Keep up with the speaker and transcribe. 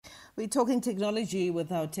We're talking technology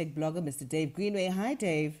with our tech blogger, Mr. Dave Greenway. Hi,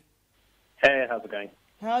 Dave. Hey, how's it going?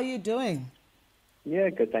 How are you doing? Yeah,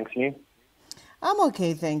 good, thanks. And you? I'm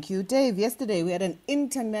okay, thank you. Dave, yesterday we had an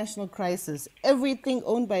international crisis. Everything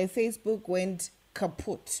owned by Facebook went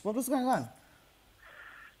kaput. What was going on?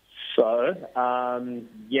 So,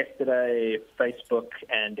 yesterday, Facebook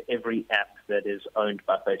and every app that is owned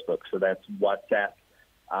by Facebook, so that's WhatsApp,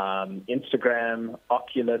 Instagram,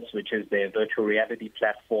 Oculus, which is their virtual reality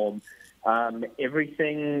platform,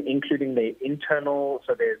 everything, including their internal,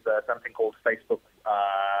 so there's something called Facebook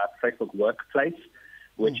Workplace,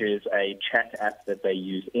 which is a chat app that they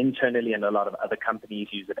use internally, and a lot of other companies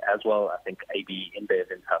use it as well. I think AB InBev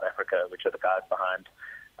in South Africa, which are the guys behind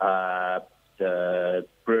the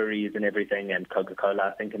breweries and everything, and Coca-Cola,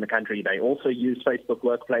 I think, in the country, they also use Facebook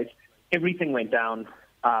Workplace. Everything went down,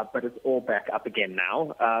 but it's all back up again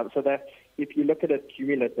now. So that if you look at it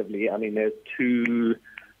cumulatively, I mean, there's 2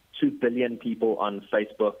 billion people on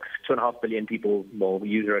Facebook, 2.5 billion people, more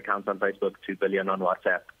user accounts on Facebook, 2 billion on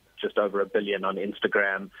WhatsApp, just over 1 billion on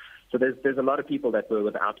Instagram. So there's a lot of people that were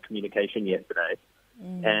without communication yesterday.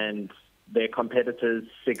 And their competitors,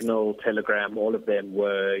 Signal, Telegram, all of them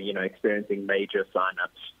were, experiencing major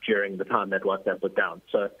signups during the time that WhatsApp was down.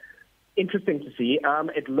 So interesting to see.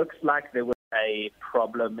 It looks like there was a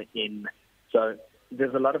problem so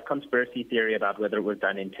there's a lot of conspiracy theory about whether it was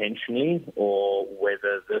done intentionally or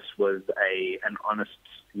whether this was an honest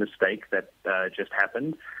mistake that just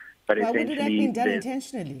happened. But Why would essentially, it have been done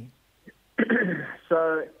intentionally?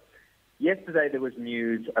 So yesterday there was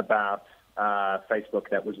news about Facebook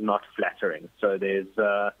that was not flattering. So there's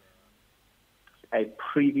a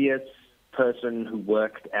previous person who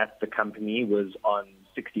worked at the company was on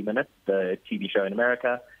 60 Minutes, the TV show in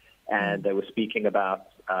America, and they were speaking about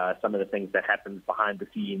some of the things that happened behind the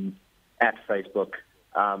scenes at Facebook,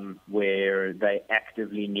 where they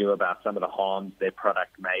actively knew about some of the harms their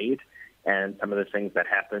product made and some of the things that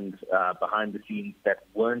happened behind the scenes that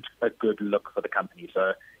weren't a good look for the company.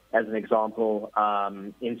 So as an example,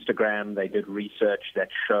 Instagram, they did research that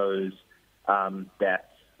shows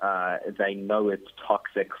that they know it's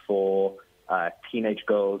toxic for teenage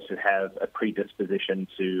girls who have a predisposition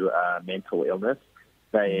to mental illness.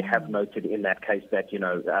 They have noted in that case that,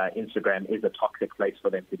 Instagram is a toxic place for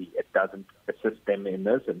them to be. It doesn't assist them in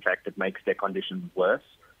this. In fact, it makes their conditions worse.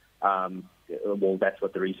 Well, that's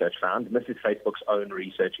what the research found. And this is Facebook's own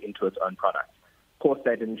research into its own product. Of course,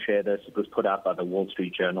 they didn't share this. It was put out by the Wall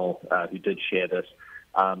Street Journal, who did share this.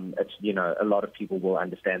 It's, a lot of people will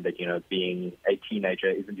understand that, being a teenager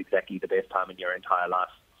isn't exactly the best time in your entire life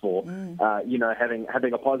for,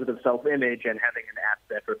 having a positive self-image and having an app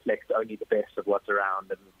that reflects only the best of what's around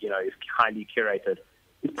and, is highly curated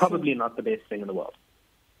is probably not the best thing in the world.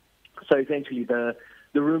 So essentially the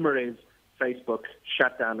rumor is Facebook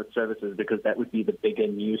shut down its services because that would be the bigger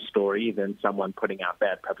news story than someone putting out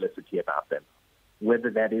bad publicity about them. Whether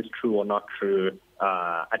that is true or not true,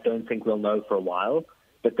 I don't think we'll know for a while.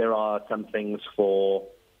 But there are some things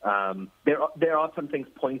there are some things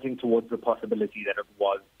pointing towards the possibility that it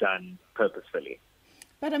was done purposefully.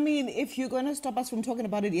 But I mean, if you're going to stop us from talking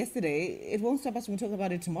about it yesterday, it won't stop us from talking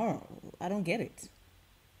about it tomorrow. I don't get it.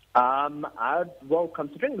 Well,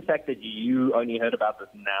 considering the fact that you only heard about this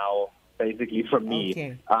now, basically from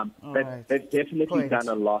me, Okay. they've definitely done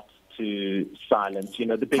a lot to silence.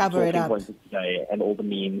 The big talking points of today and all the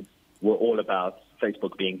memes were all about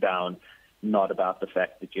Facebook being down, not about the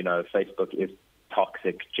fact that, Facebook is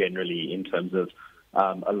toxic generally in terms of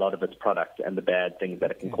a lot of its product and the bad things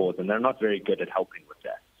that it can cause, and they're not very good at helping with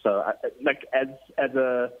that. So,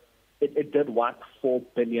 it did wipe $4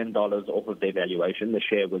 billion off of their valuation.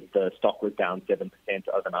 The stock was down 7%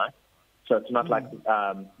 overnight. So it's not like,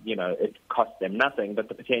 it cost them nothing, but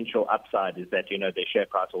the potential upside is that, their share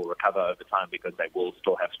price will recover over time because they will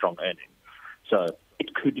still have strong earnings. So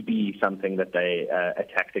it could be something that a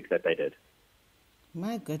tactic that they did.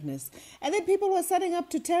 My goodness. And then people were setting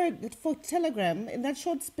up for Telegram in that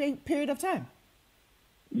short period of time.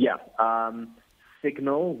 Yeah.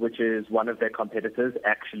 Signal, which is one of their competitors,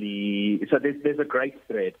 actually, so there's a great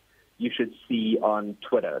thread you should see on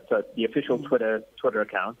Twitter. So the official Twitter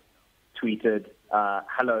account tweeted,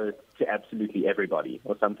 hello to absolutely everybody,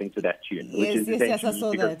 or something to that tune. Yes, I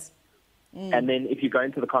saw that. And then if you go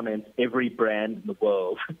into the comments, every brand in the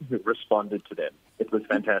world responded to them. It was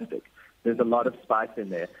fantastic. There's a lot of spice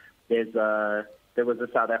in there. There was a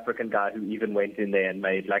South African guy who even went in there and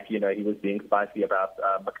made, he was being spicy about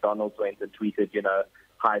McDonald's, went and tweeted,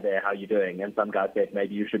 hi there, how you doing? And some guy said,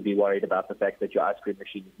 maybe you should be worried about the fact that your ice cream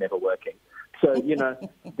machine is never working. So,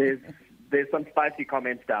 there's some spicy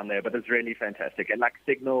comments down there, but it's really fantastic. And like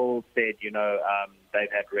Signal said,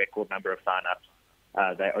 they've had record number of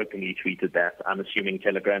signups. They openly tweeted that. I'm assuming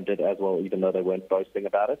Telegram did as well, even though they weren't boasting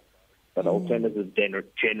about it. But alternatives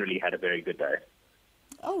generally had a very good day.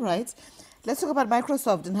 All right. Let's talk about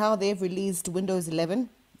Microsoft and how they've released Windows 11.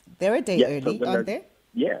 They're a day early, aren't they?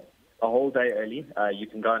 Yeah, a whole day early. You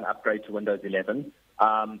can go and upgrade to Windows 11.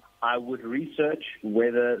 I would research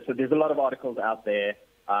so there's a lot of articles out there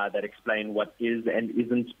that explain what is and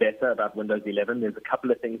isn't better about Windows 11. There's a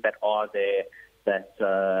couple of things that are there that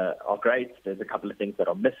are great. There's a couple of things that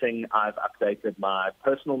are missing. I've updated my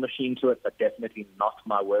personal machine to it, but definitely not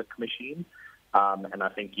my work machine. And I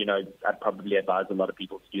think, I'd probably advise a lot of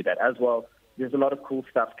people to do that as well. There's a lot of cool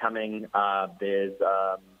stuff coming. There's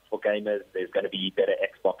for gamers, there's going to be better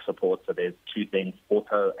Xbox support. So there's two things: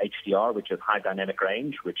 Auto HDR, which is high dynamic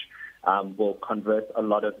range, which will convert a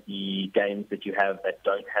lot of the games that you have that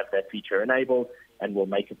don't have that feature enabled, and will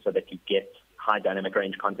make it so that you get high dynamic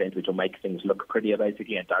range content, which will make things look prettier,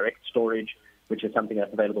 basically, and direct storage, which is something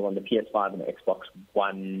that's available on the PS5 and the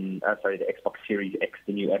the Xbox Series X,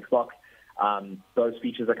 the new Xbox. Those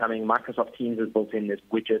features are coming. Microsoft Teams is built in. There's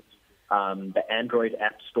widgets. The Android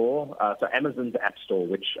App Store, so Amazon's App Store,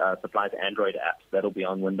 which supplies Android apps, that'll be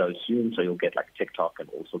on Windows soon. So you'll get like TikTok and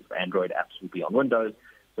all sorts of Android apps will be on Windows.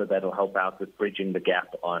 So that'll help out with bridging the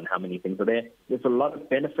gap on how many things are there. There's a lot of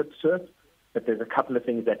benefits to it, but there's a couple of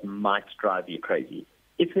things that might drive you crazy.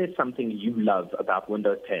 If there's something you love about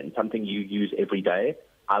Windows 10, something you use every day,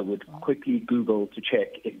 I would quickly Google to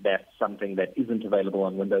check if that's something that isn't available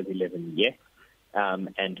on Windows 11 yet.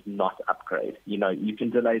 And not upgrade. You can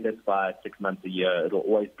delay this by 6 months, a year. It'll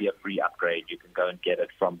always be a free upgrade. You can go and get it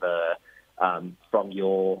from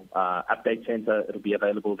your update center. It'll be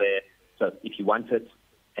available there. So if you want it,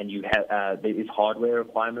 and you have, there is hardware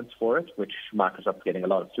requirements for it, which Microsoft's getting a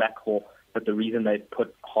lot of slack for. But the reason they've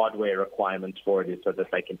put hardware requirements for it is so that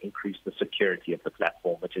they can increase the security of the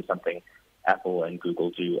platform, which is something Apple and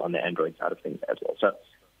Google do on the Android side of things as well. So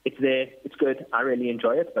it's there. It's good. I really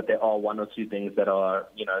enjoy it, but there are one or two things that are,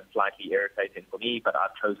 slightly irritating for me, but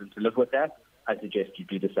I've chosen to live with that. I suggest you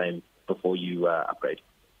do the same before you upgrade.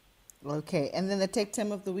 Okay. And then the tech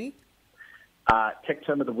term of the week? Tech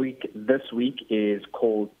term of the week this week is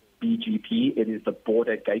called BGP. It is the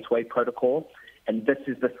Border Gateway Protocol. And this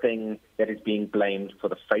is the thing that is being blamed for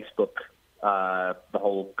the Facebook,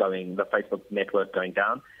 the Facebook network going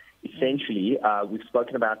down. Essentially, we've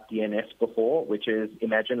spoken about DNS before, which is,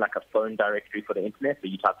 imagine like a phone directory for the internet. So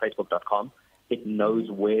you type facebook.com, it knows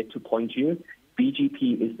where to point you.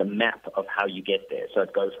 BGP is the map of how you get there. So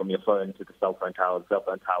it goes from your phone to the cell phone tower to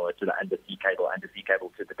the undersea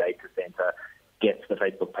cable to the data center, gets the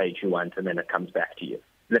Facebook page you want, and then it comes back to you.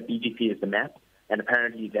 The BGP is the map. And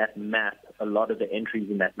apparently that map, a lot of the entries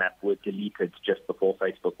in that map were deleted just before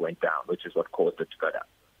Facebook went down, which is what caused it to go down.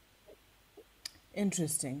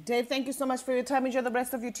 Interesting. Dave, thank you so much for your time. Enjoy the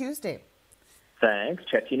rest of your Tuesday. Thanks.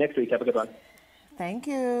 Chat to you next week. Have a good one. Thank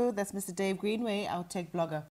you. That's Mr. Dave Greenway, our tech blogger.